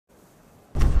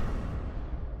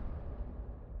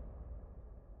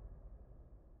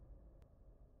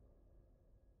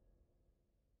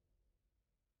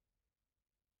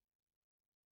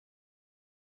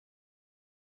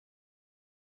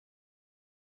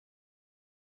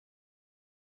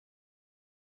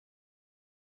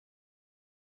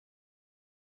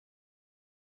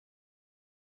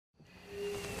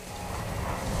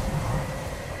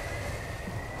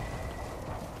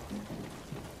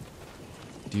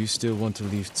Do you still want to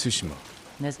leave Tsushima?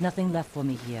 There's nothing left for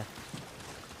me here.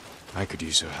 I could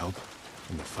use your help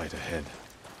in the fight ahead.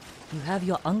 You have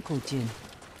your uncle, Jin.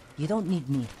 You don't need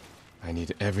me. I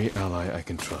need every ally I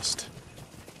can trust.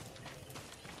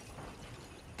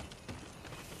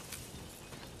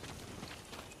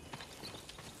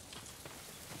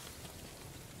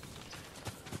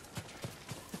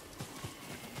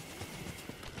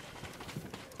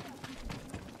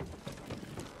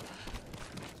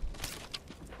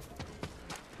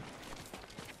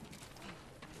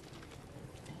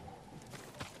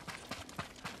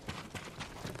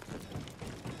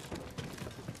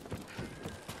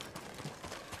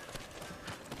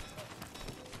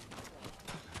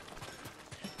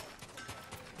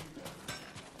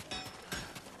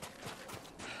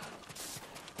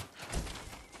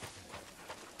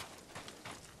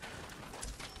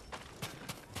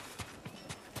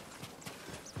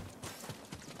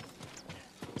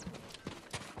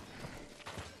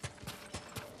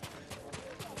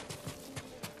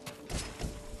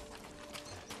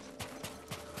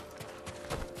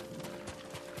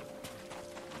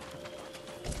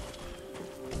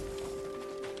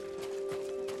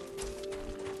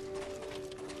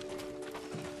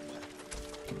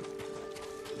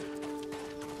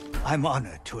 I'm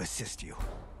honored to assist you.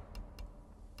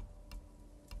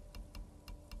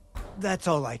 That's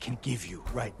all I can give you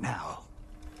right now.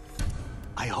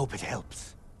 I hope it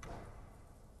helps.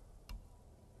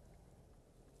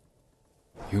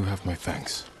 You have my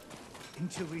thanks.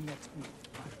 Until we next meet.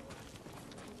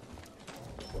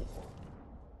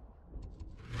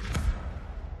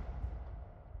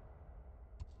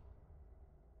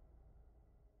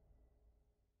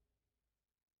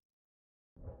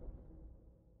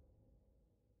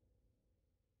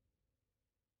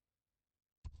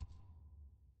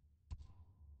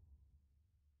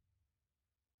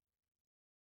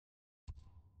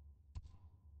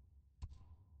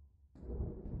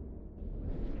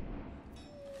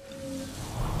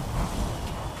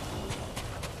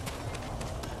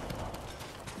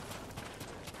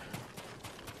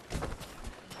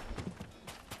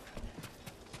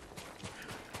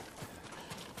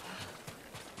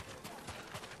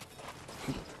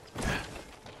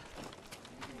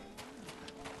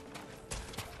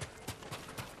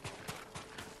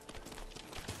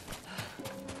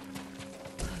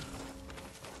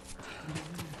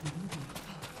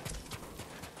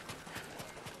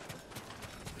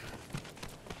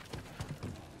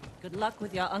 Good luck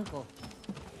with your uncle.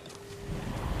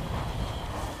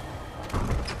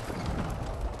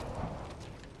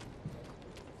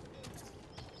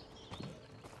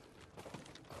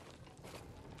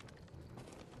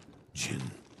 Jin,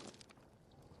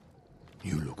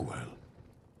 you look well.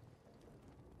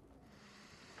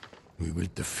 We will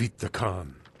defeat the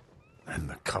Khan and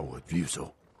the coward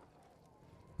Ryuzo.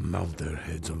 Mount their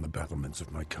heads on the battlements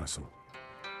of my castle.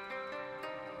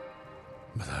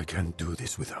 But I can't do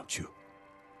this without you.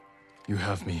 You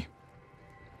have me.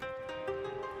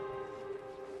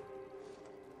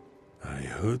 I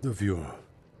heard of your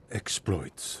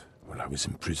exploits while I was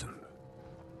in prison.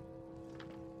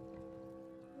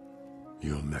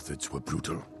 Your methods were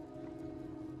brutal.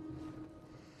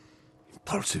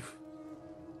 Impulsive.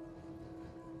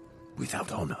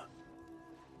 Without honor.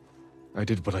 I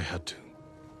did what I had to.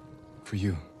 For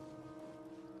you.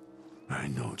 I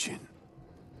know, Jin.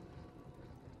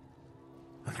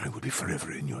 And I will be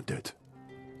forever in your debt.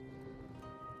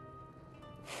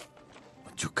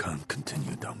 But you can't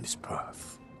continue down this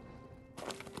path.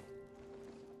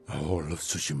 All of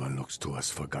Tsushima looks to us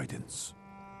for guidance.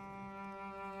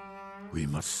 We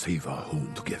must save our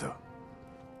home together.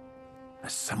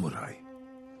 As samurai.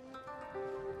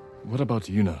 What about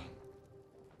Yuna?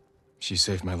 She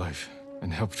saved my life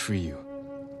and helped free you.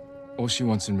 All she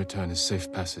wants in return is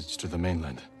safe passage to the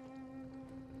mainland.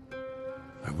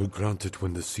 I will grant it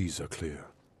when the seas are clear.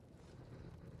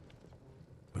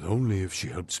 But only if she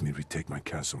helps me retake my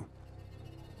castle.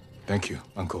 Thank you,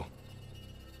 Uncle.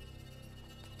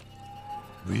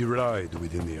 We ride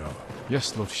within the hour.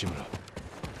 Yes, Lord Shimura.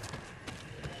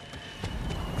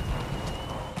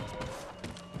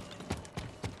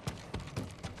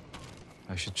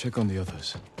 I should check on the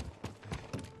others.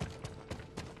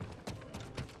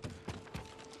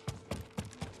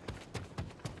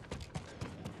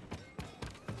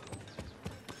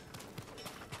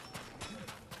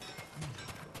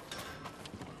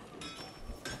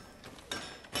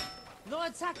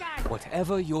 Lord Sakai!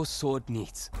 Whatever your sword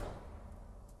needs.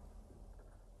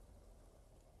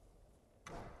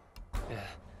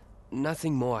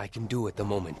 Nothing more I can do at the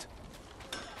moment.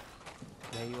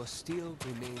 May your steel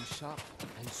remain sharp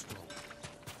and strong.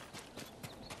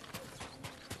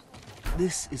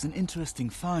 This is an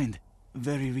interesting find.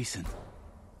 Very recent.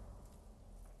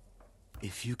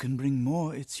 If you can bring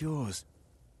more, it's yours.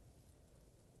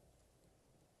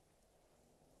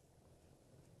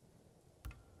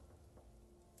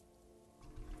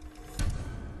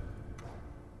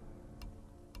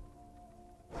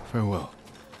 Farewell.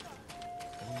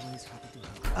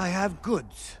 I have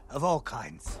goods of all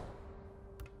kinds.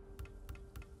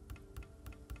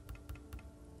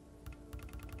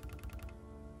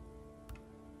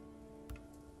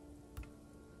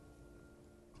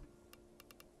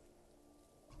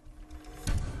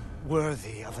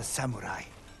 Worthy of a samurai.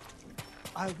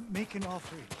 I'll make an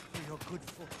offering for your good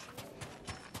fortune.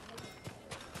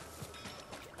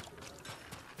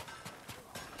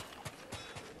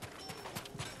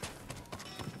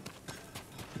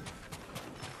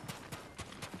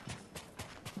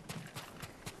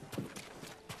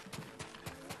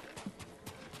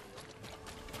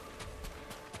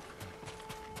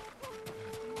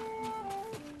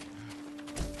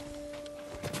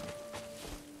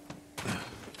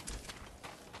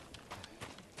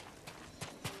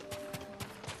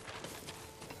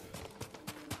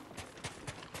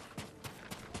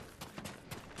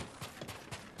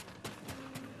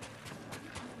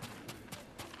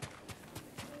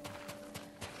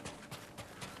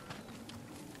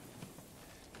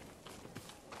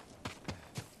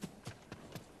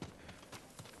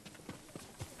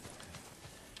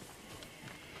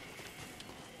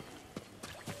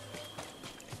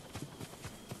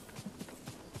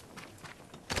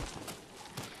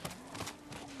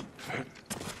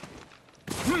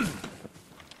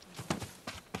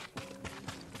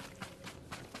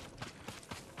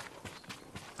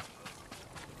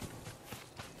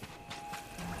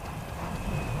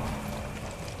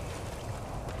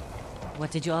 What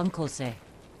did your uncle say?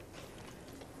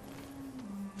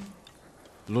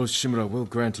 Lord Shimura will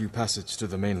grant you passage to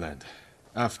the mainland,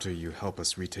 after you help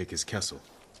us retake his castle.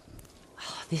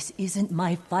 This isn't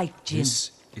my fight, Jin.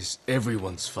 This is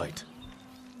everyone's fight.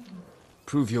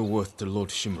 Prove your worth to Lord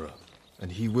Shimura,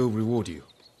 and he will reward you.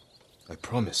 I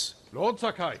promise. Lord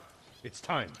Sakai, it's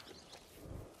time.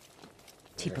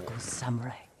 Typical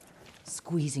samurai.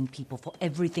 Squeezing people for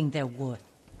everything they're worth.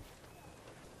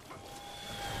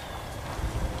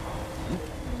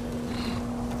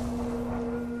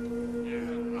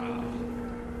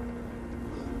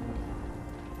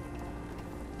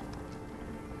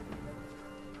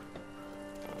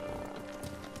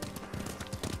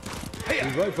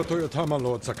 We ride for Toyotama,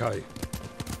 Lord Sakai.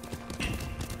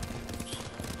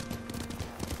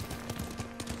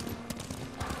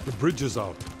 The bridge is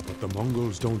out, but the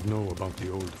Mongols don't know about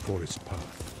the old forest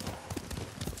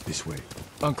path. This way.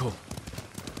 Uncle,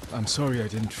 I'm sorry I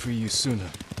didn't free you sooner.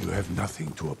 You have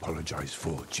nothing to apologize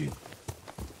for, Jin.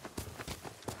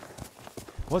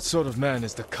 What sort of man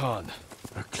is the Khan?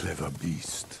 A clever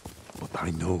beast, but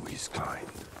I know his kind.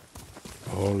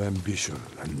 All ambition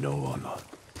and no honor.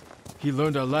 He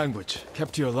learned our language,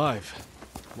 kept you alive.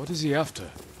 What is he after?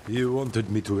 He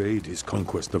wanted me to aid his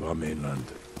conquest of our mainland.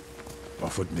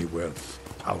 Offered me wealth,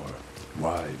 power,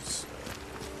 wives.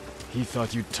 He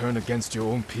thought you'd turn against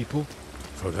your own people?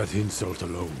 For that insult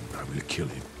alone, I will kill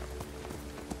him.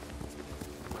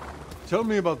 Tell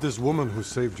me about this woman who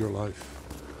saved your life.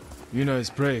 Yuna is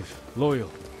brave,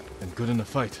 loyal, and good in a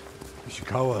fight.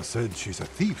 Ishikawa said she's a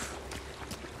thief.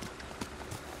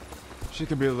 She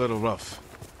can be a little rough,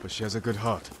 but she has a good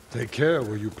heart. Take care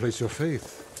where you place your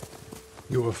faith.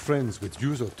 You were friends with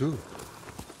Yuzo too.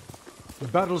 The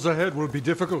battles ahead will be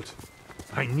difficult.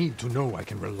 I need to know I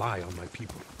can rely on my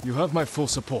people. You have my full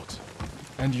support,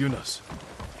 and Yuna's.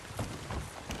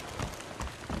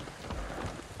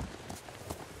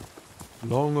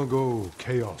 Long ago,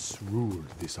 chaos ruled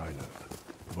this island.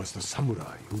 It was the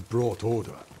samurai who brought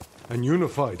order and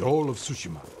unified all of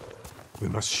Tsushima. We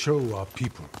must show our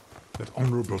people that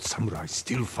honorable samurai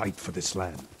still fight for this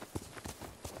land.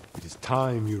 It is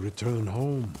time you return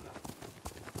home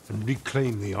and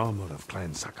reclaim the armor of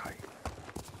Clan Sakai.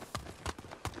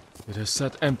 It has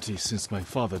sat empty since my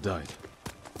father died.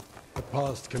 The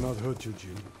past cannot hurt you,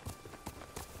 Jin.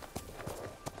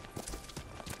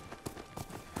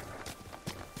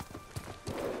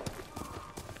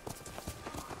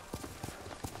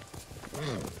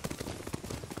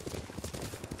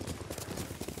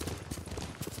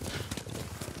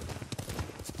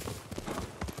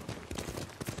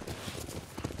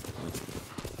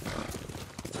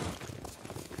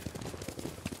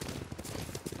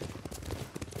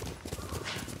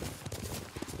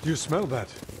 Do you smell that?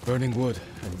 Burning wood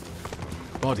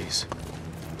and bodies.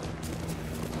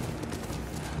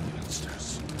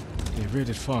 Monsters. They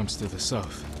raided farms to the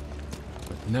south,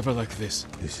 but Never like this.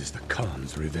 This is the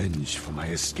Khan's revenge for my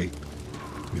escape.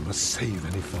 We must save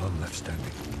any farm left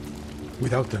standing.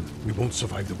 Without them, we won't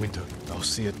survive the winter. I'll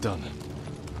see it done.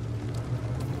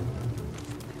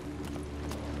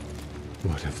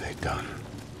 What have they done?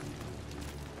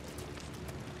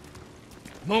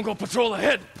 Mongol patrol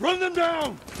ahead! Run them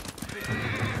down!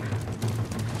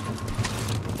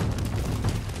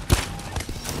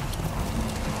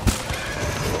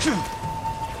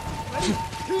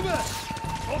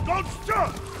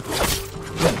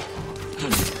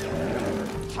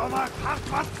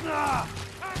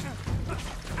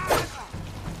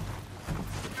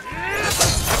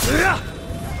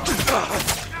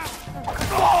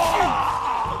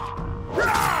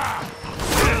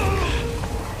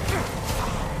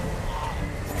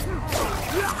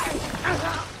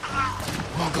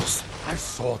 Mongols! I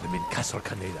saw them in Castle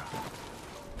Kaneda.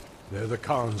 They're the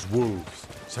Khan's wolves,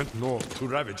 sent north to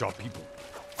ravage our people.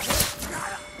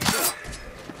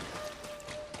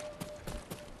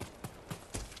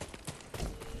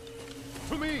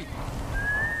 To me!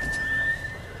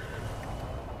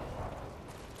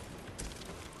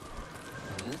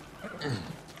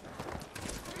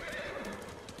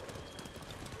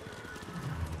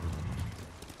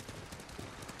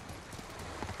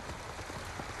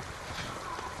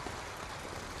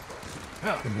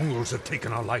 The Mongols have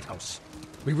taken our lighthouse.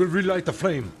 We will relight the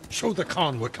flame, show the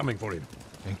Khan we're coming for him.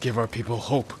 And give our people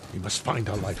hope. We must find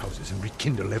our lighthouses and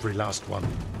rekindle every last one.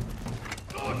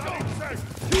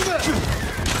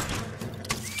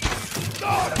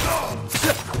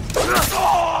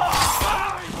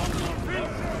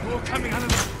 More coming out of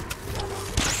the...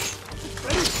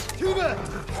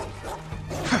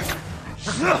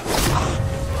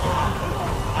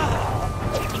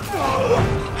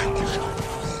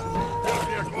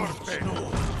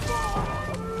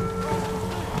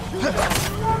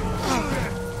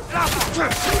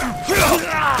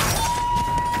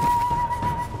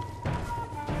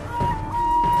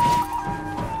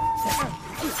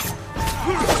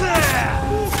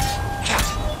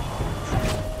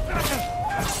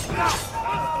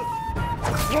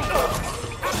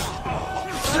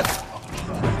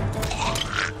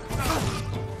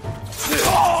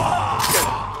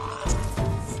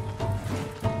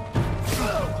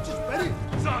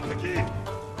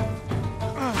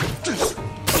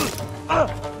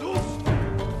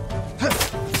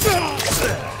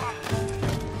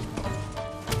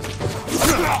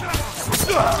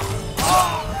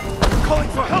 Calling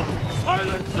for help!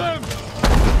 Silence them!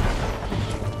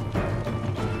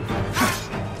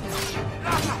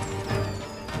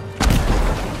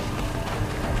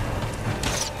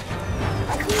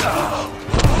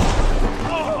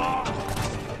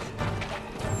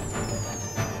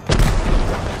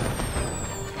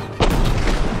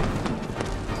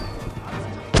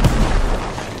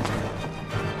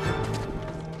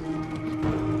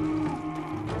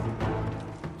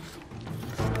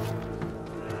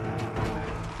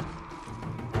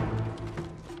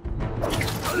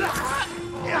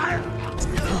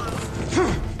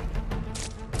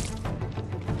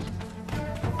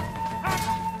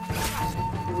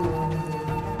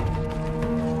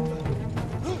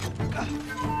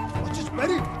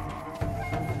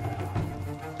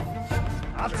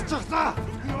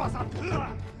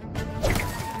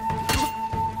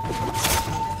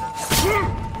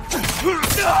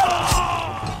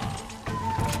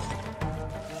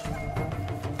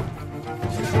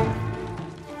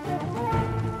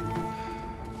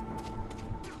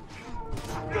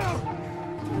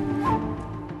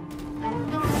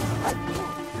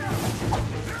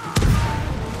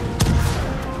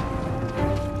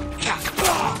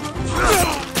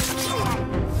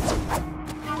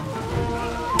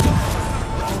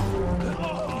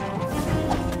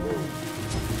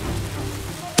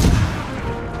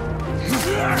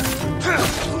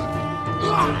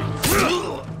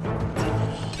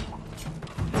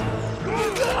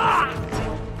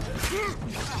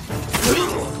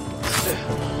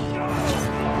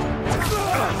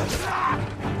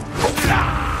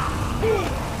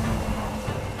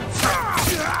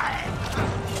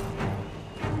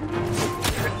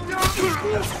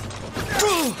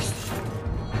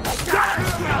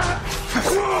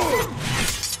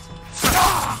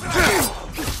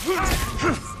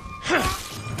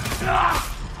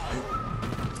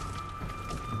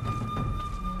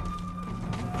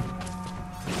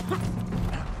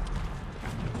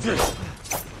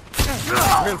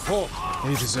 Well fought.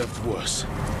 They deserved worse.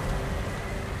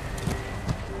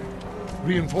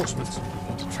 Reinforcements.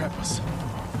 Want to trap us.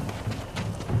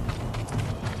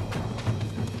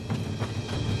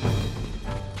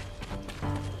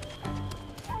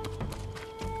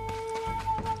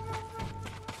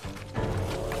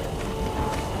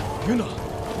 Yuna!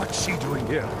 What's she doing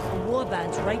here? The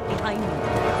warband's right behind me. They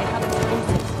have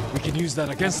explosives. We can use that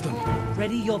against them.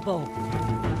 Ready your bow.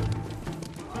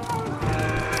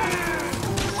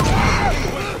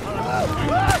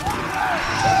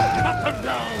 Cut them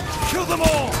down! Kill them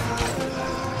all!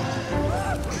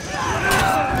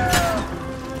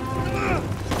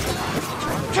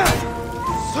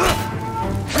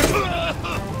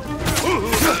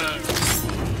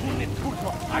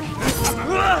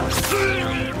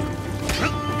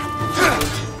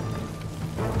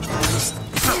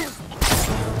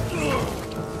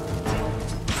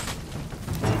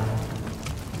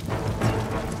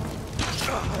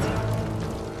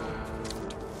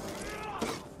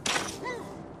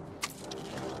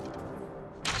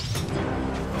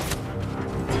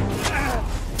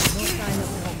 No sign of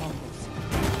more Mongols.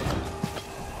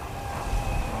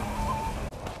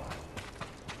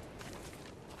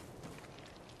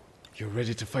 You're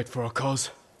ready to fight for our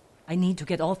cause? I need to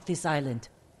get off this island.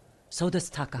 So does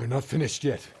Taka. We're not finished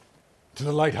yet. To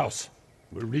the lighthouse.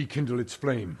 We'll rekindle its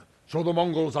flame. Show the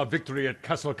Mongols our victory at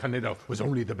Castle Kaneda was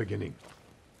only the beginning.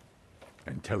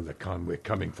 And tell the Khan we're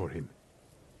coming for him.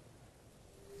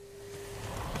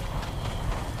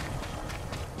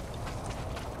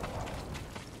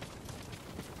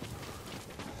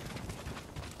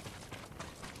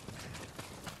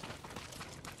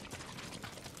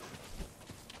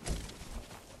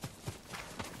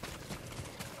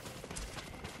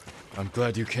 I'm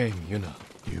glad you came, Yuna.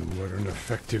 You were an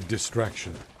effective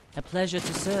distraction. A pleasure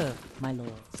to serve, my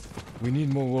lords. We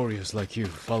need more warriors like you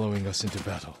following us into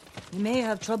battle. You may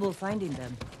have trouble finding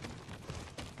them.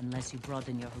 Unless you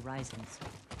broaden your horizons.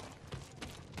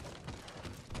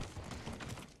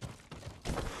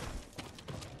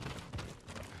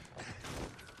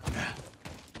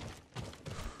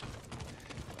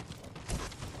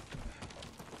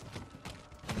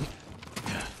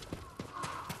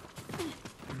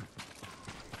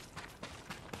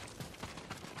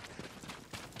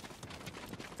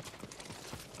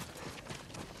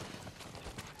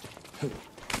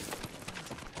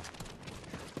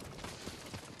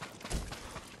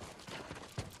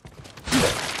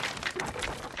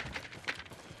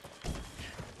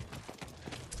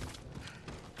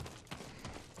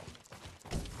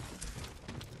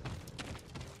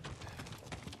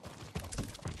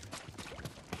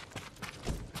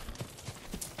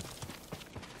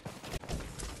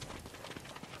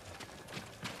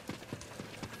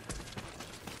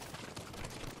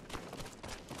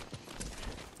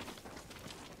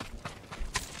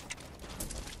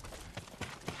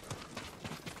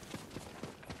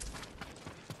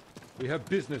 We have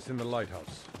business in the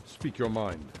lighthouse. Speak your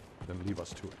mind, then leave us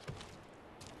to it.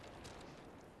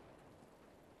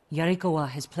 Yarikawa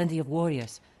has plenty of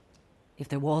warriors, if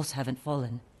their walls haven't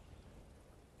fallen.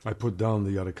 I put down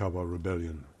the Yarikawa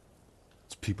rebellion.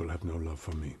 Its people have no love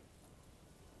for me.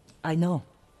 I know.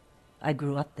 I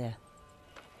grew up there.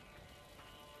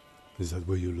 Is that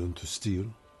where you learned to steal?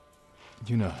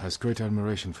 Yuna has great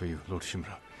admiration for you, Lord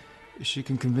Shimura. She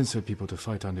can convince her people to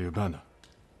fight under your banner.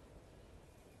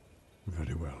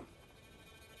 Very well.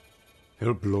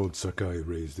 Help Lord Sakai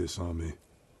raise this army,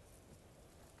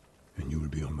 and you will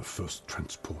be on the first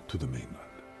transport to the mainland.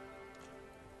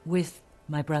 With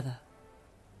my brother.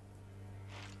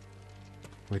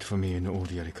 Wait for me in Old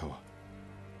Yarikawa.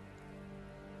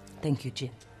 Thank you, Jin.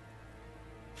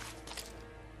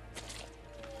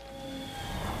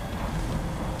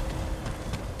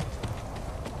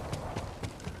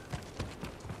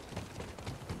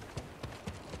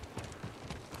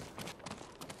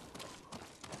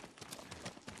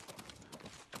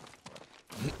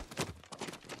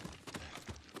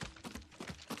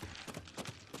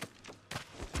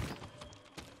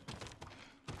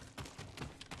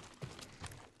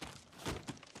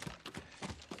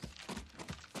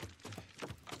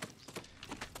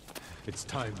 It's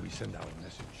time we send out a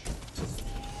message.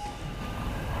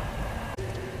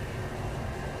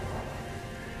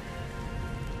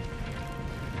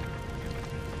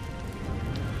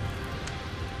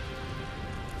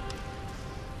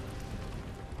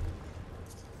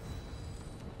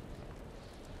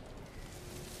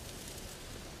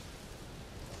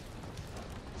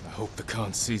 I hope the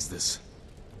Khan sees this.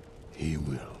 He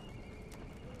will.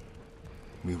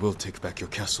 We will take back your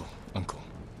castle, Uncle.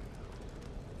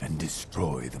 And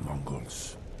destroy the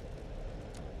Mongols.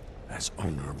 As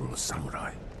honorable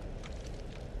samurai.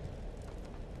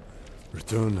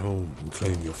 Return home and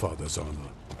claim your father's honor.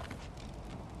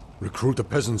 Recruit the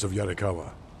peasants of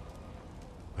Yarikawa.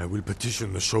 I will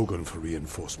petition the Shogun for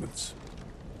reinforcements.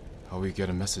 How we get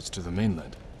a message to the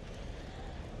mainland?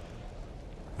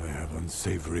 I have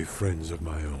unsavory friends of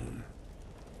my own.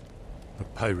 A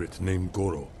pirate named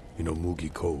Goro in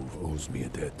Omugi Cove owes me a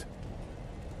debt.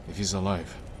 If he's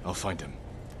alive, I'll find him.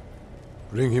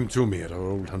 Bring him to me at our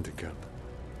old hunting camp.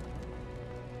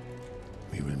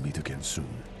 We will meet again soon.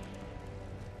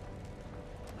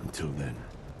 Until then,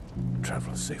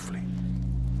 travel safely.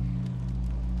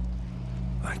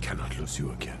 I cannot lose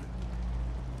you again.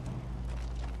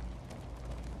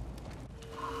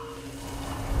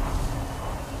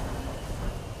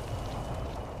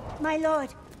 My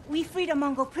lord, we freed a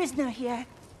Mongol prisoner here.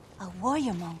 A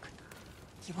warrior monk.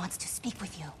 He wants to speak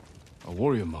with you. A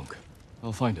warrior monk.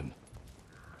 I'll find him.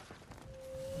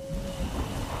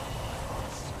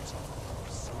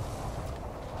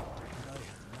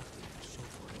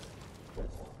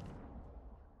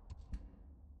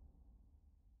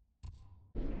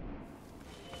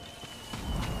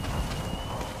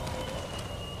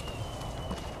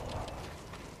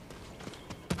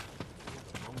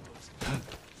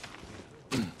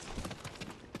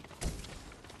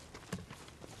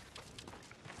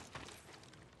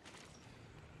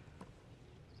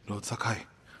 Lord Sakai,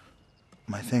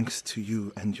 my thanks to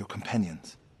you and your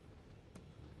companions.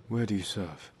 Where do you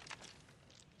serve?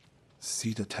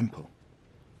 Cedar Temple.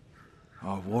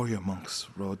 Our warrior monks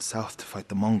rode south to fight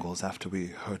the Mongols after we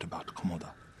heard about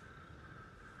Komoda.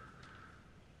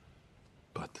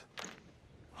 But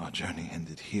our journey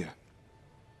ended here.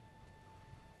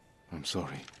 I'm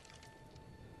sorry.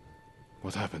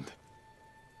 What happened?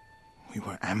 We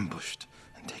were ambushed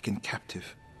and taken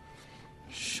captive.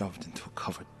 Shoved into a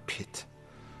covered pit.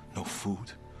 No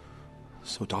food.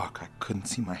 So dark I couldn't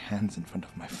see my hands in front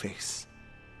of my face.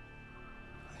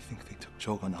 I think they took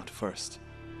Jogon out first.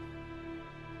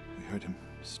 We heard him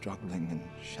struggling and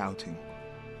shouting.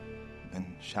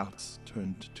 Then shouts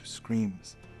turned to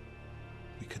screams.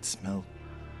 We could smell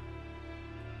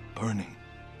burning.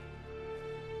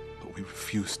 But we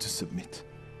refused to submit.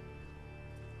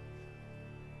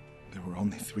 There were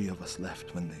only 3 of us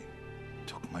left when they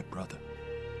took my brother.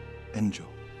 Enjo.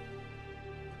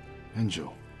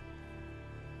 Enjo?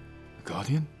 The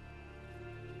Guardian?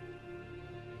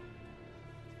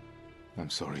 I'm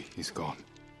sorry, he's gone.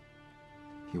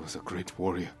 He was a great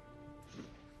warrior.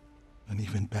 An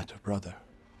even better brother.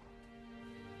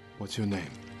 What's your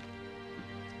name?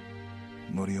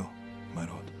 Norio, my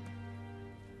lord.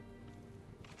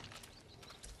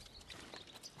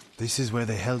 This is where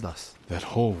they held us. That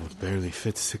hole would barely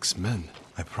fit 6 men.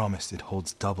 I promised it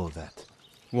holds double that.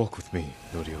 Walk with me,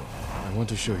 Norio. I want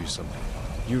to show you something.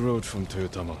 You rode from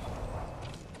Toyotama.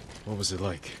 What was it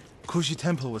like? Kushi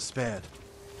Temple was spared,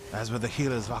 as were the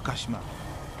healers of Akashima.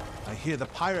 I hear the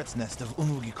pirate's nest of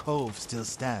Umugi Cove still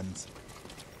stands.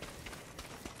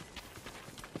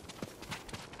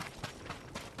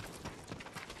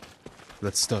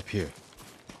 Let's stop here.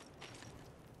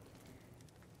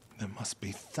 There must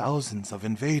be thousands of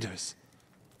invaders.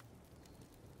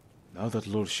 Now that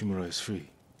Lord Shimura is free,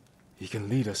 he can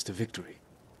lead us to victory.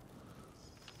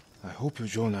 I hope you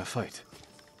join our fight.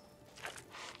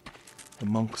 The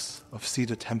monks of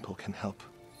Cedar Temple can help.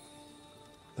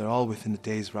 They're all within a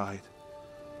day's ride.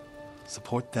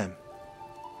 Support them,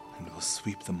 and we'll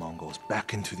sweep the Mongols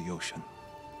back into the ocean.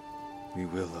 We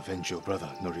will avenge your brother,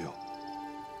 Norio.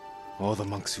 All the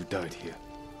monks who died here.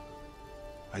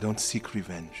 I don't seek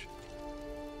revenge,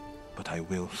 but I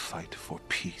will fight for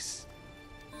peace.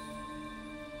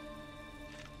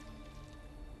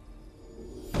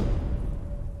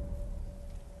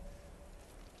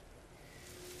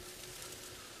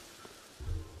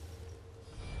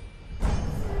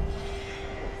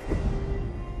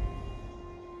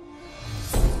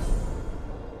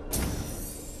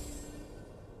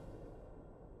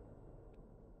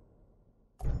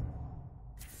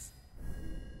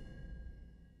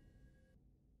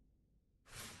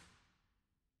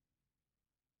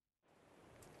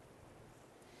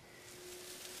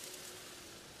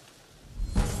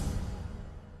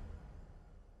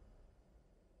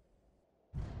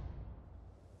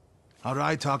 I'll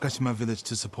ride to Akashima village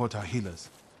to support our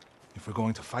healers. If we're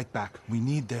going to fight back, we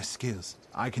need their skills.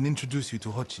 I can introduce you to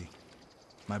Hochi.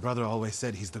 My brother always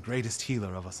said he's the greatest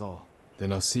healer of us all.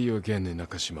 Then I'll see you again in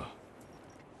Akashima.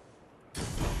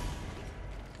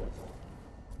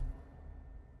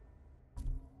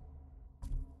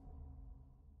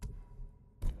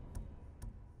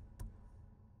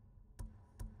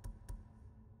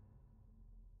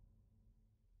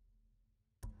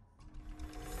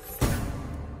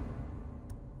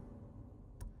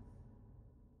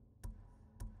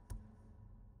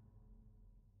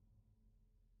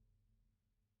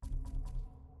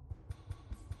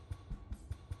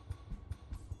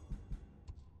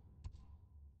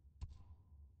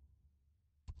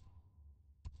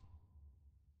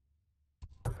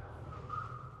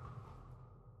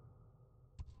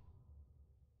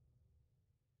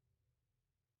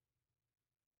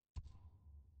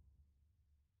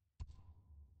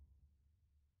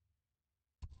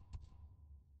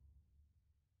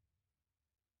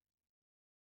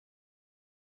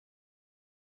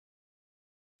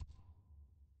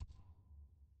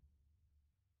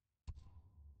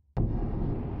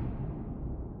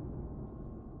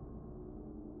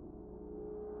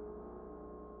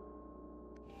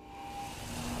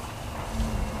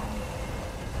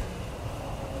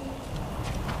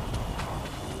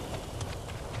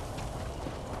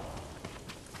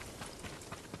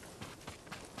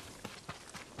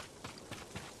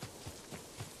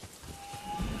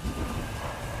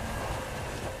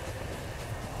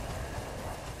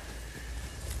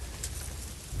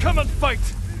 Come and fight!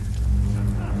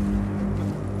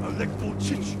 Alek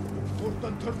Bolchich,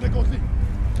 Portan Ternegotli.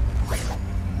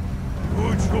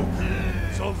 Ucho,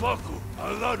 Salvaku,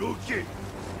 Alaruki.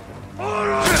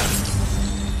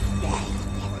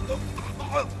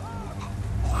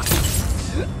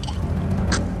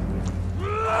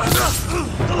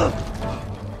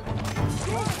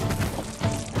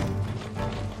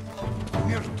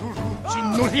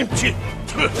 Нуримчи!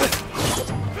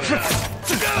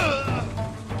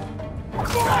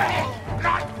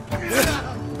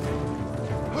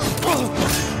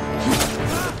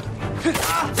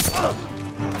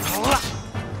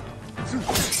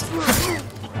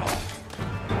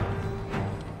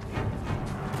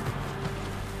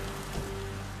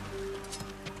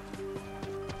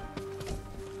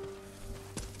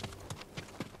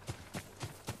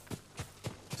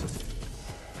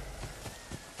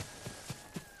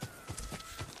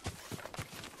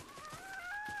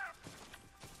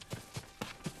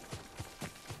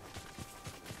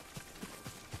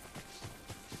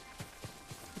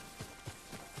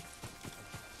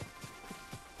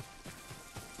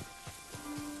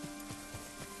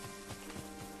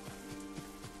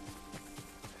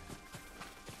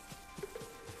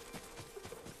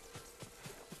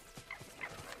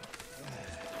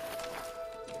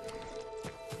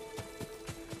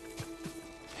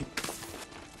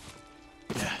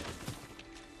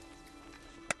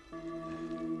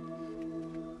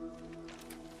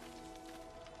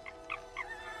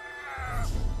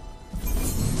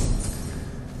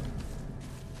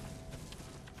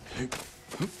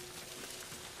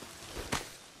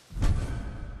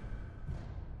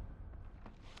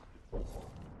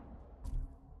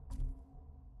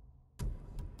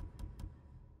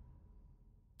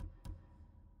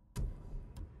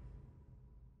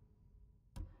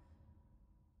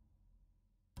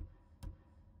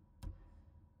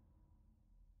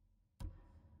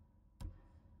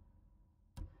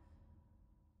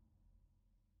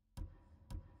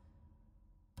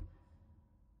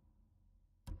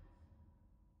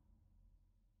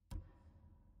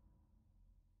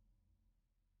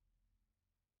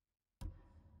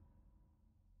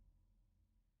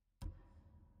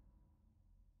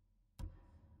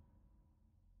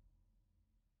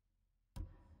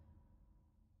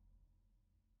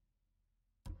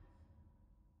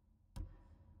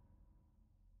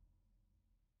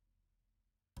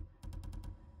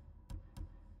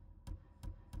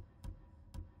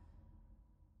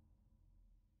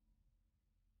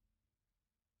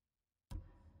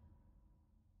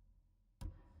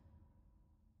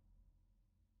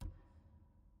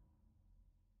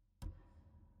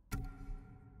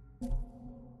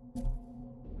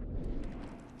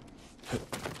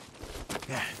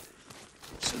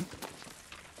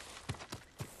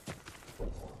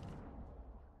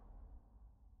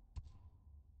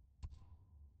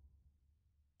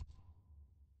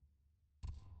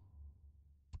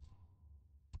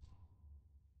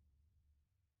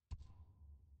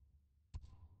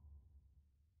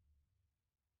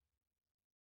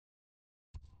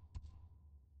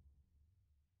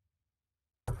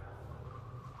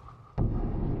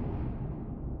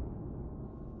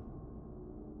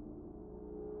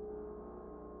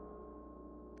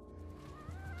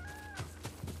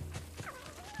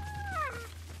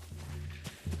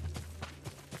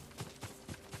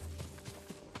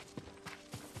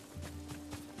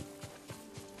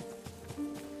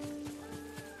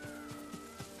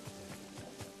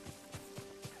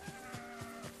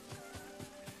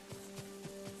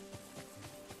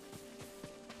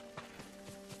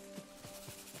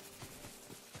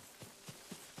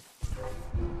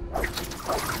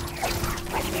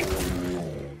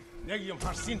 Negium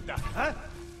Harsinta, huh?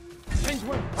 Change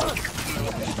one.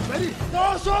 Ready?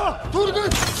 Dasha!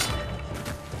 Turgut!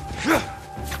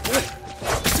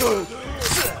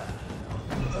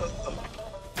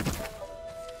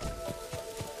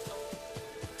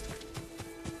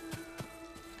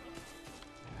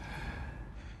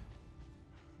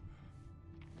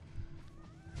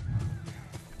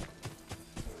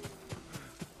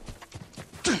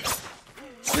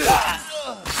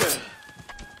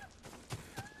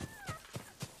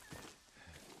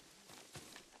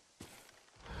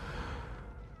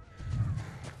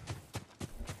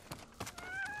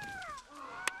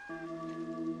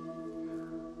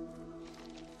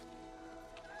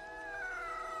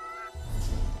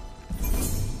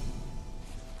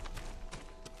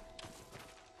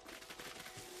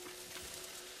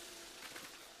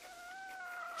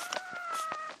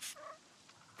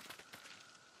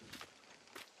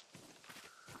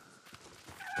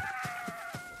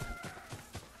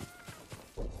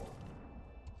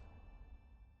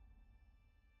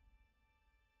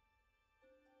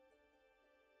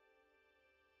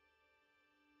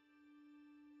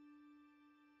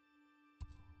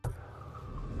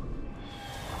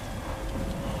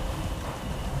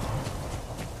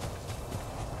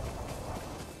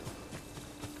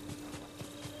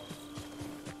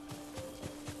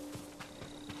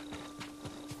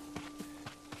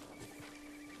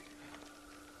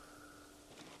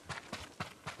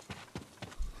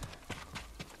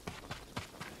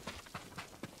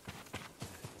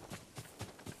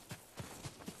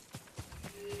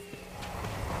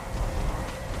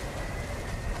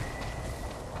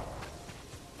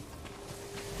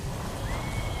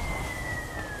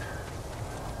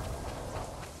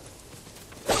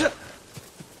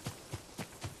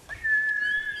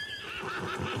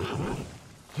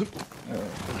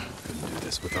 Couldn't do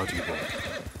this without you, boy.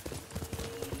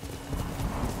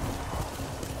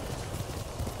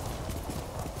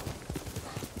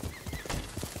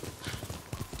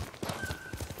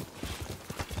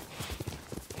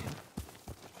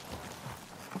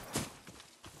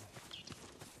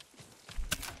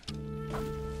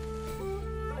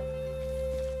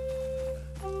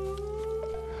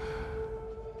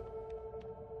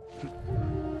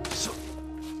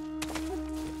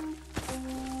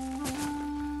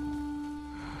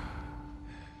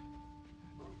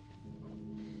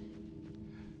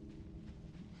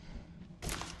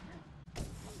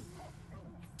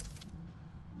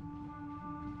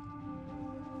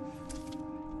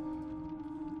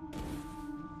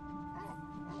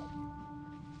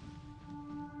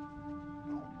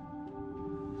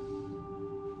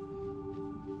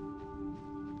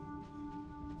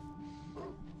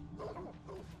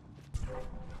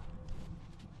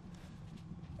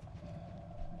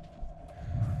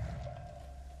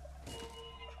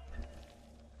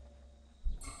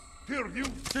 Pür,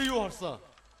 seviyorsa.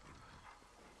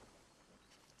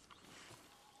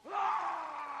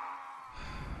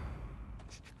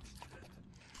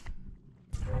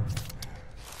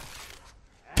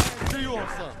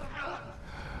 Seviyorsa.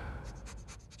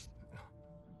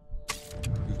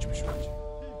 Güçmüş bence.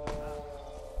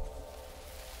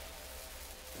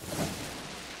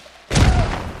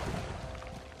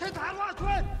 تتحرك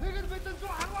وين؟ نقدر بتنزل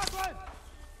حرات وين؟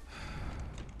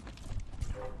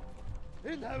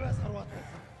 انها بس حرات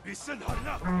بيسنها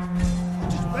هناك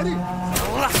تجبري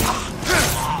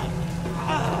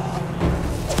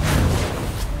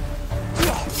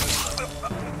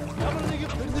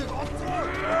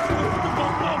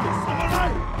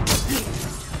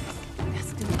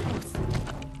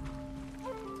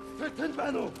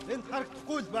تنبانو انت حركة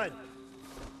تقول بان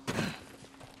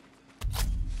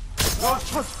راح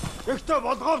اكتب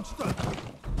اضغام جدا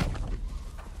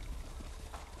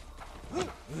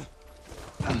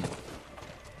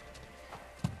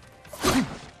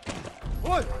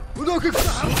اوي هناك اكتب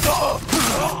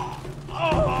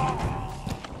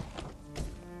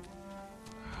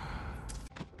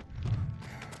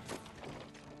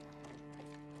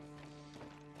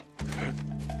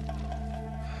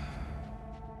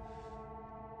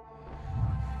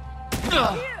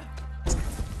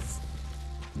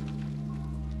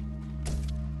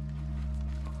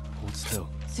Hold still.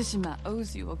 Tsushima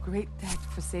owes you a great debt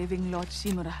for saving Lord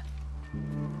Shimura.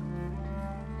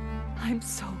 I'm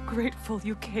so grateful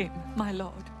you came, my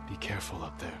lord. Be careful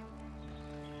up there.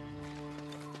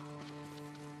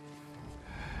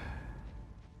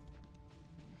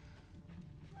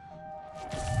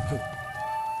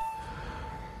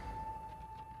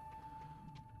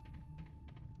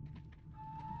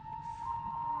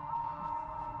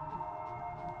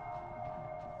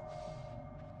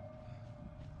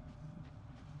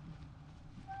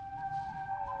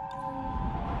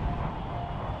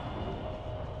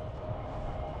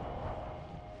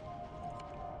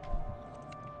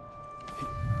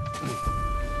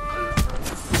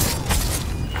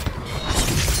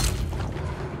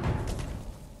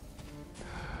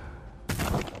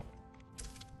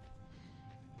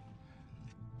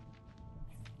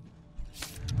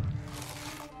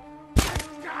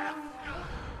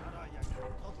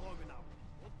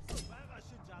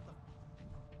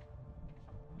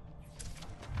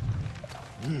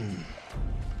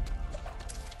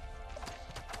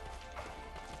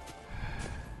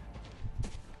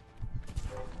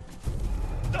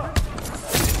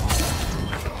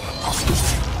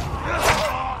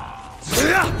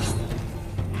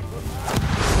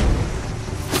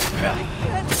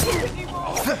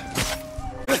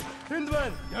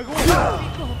 Hindman, jag går!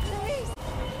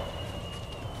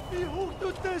 Vi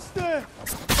hotar teste!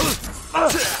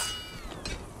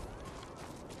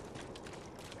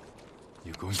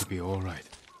 You're going to be all right.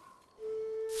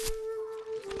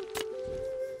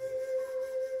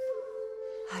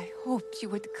 I hoped you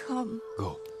would come.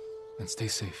 Go, and stay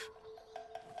safe.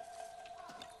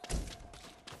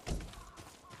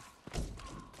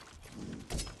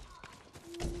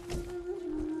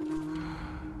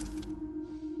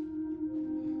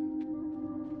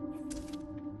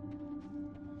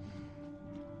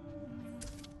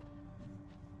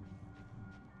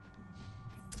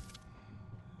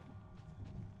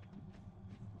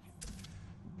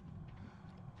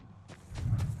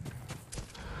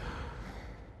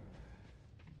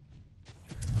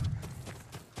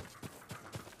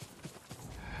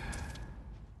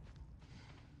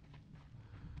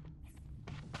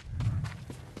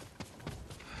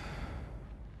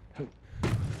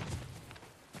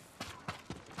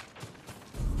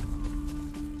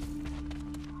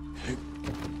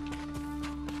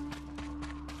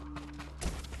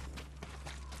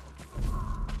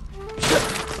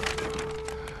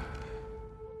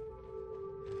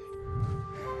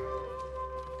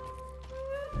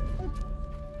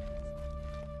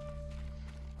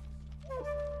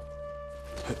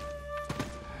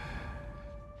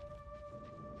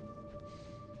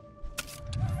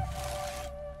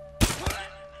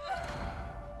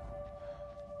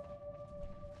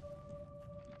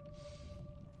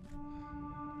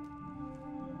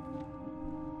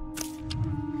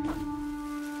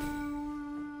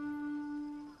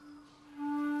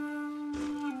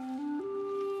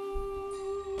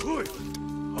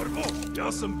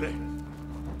 자선배.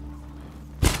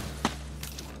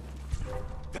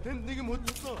 네가 못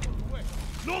줬어.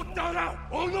 녹다라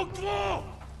엉녹투어.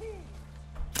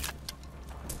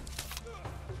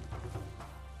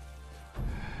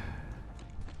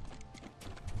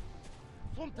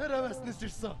 Сум тараваасны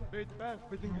сэрсэн. Бид байг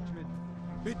бэлэн гэж мэд.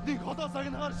 Бидний ходоо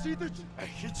сагнахаар шийдэж.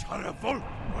 Хич харавол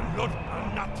болоод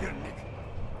аннатэрник.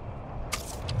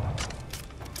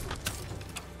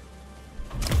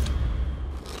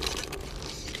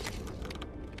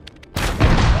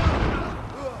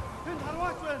 Энд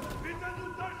харваач байна. Бидний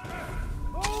нүдээр.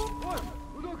 Ой,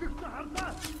 өнөөгч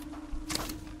харлаа.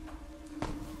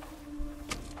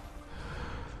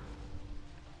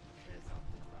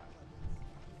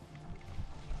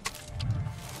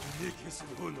 Нэг хэсэг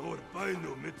хүн өөр байна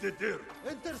уу мэдээдэр.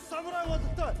 Энд тэр самурай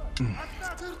болтой.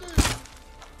 Атаа тэрдээ.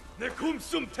 Нэг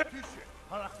хүмсүм тэпиш.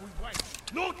 Харахгүй бай.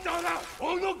 녹다라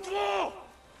엉녹투어.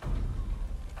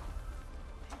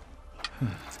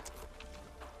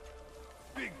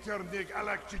 Викторник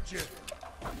алакчичи.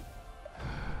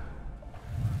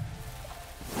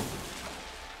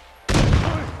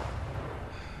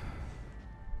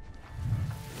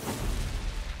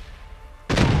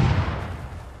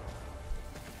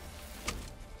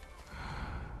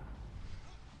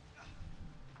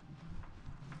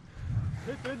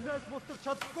 Тэд энэс мутах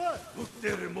чадахгүй.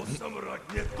 Бүгдээр мос самураг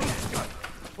нет тусгай.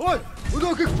 Ой,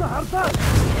 өнөөгч харлаа.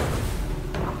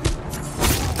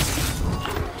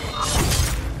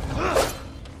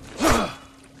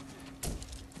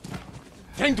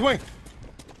 Tengdwing!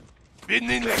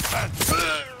 Бидний лексан.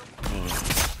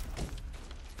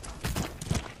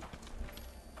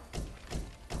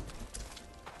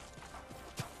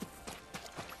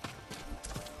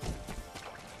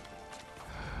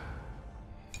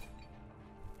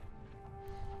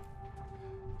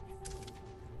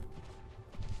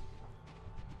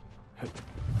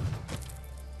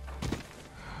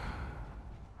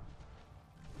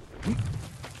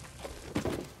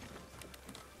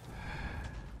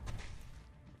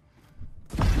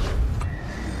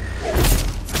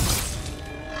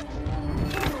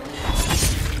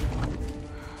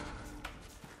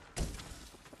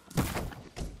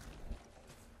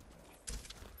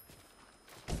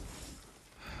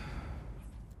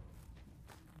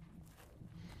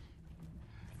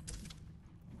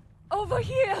 Over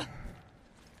here!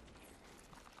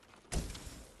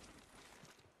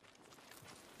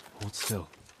 Hold still.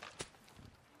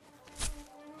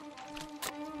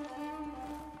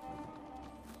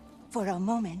 For a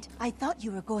moment, I thought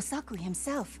you were Gosaku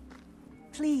himself.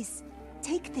 Please,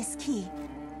 take this key.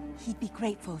 He'd be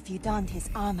grateful if you donned his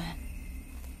armor.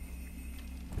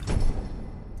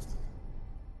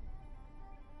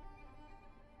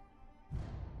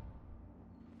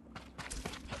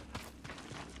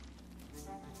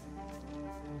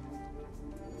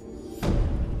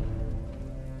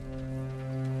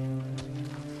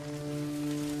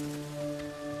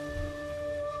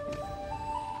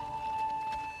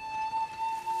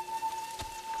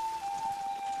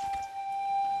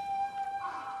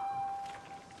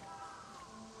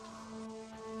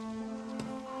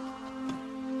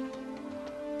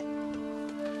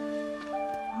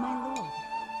 My lord.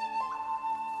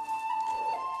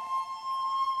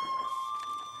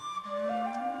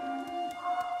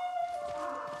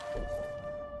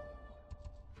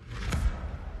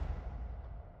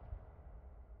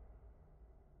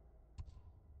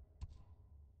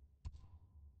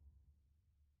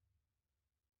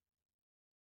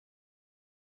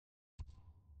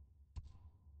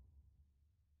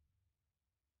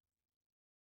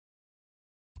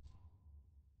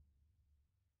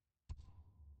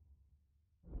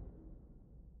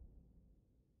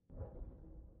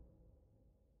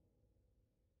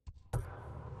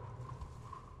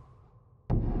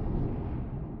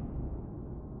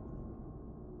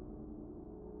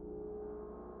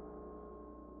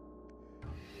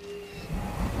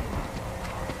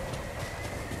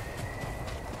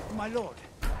 My lord,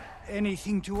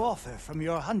 anything to offer from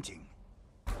your hunting?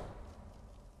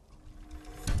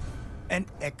 An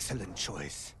excellent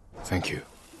choice. Thank you.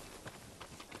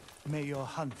 May your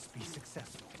hunts be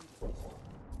successful.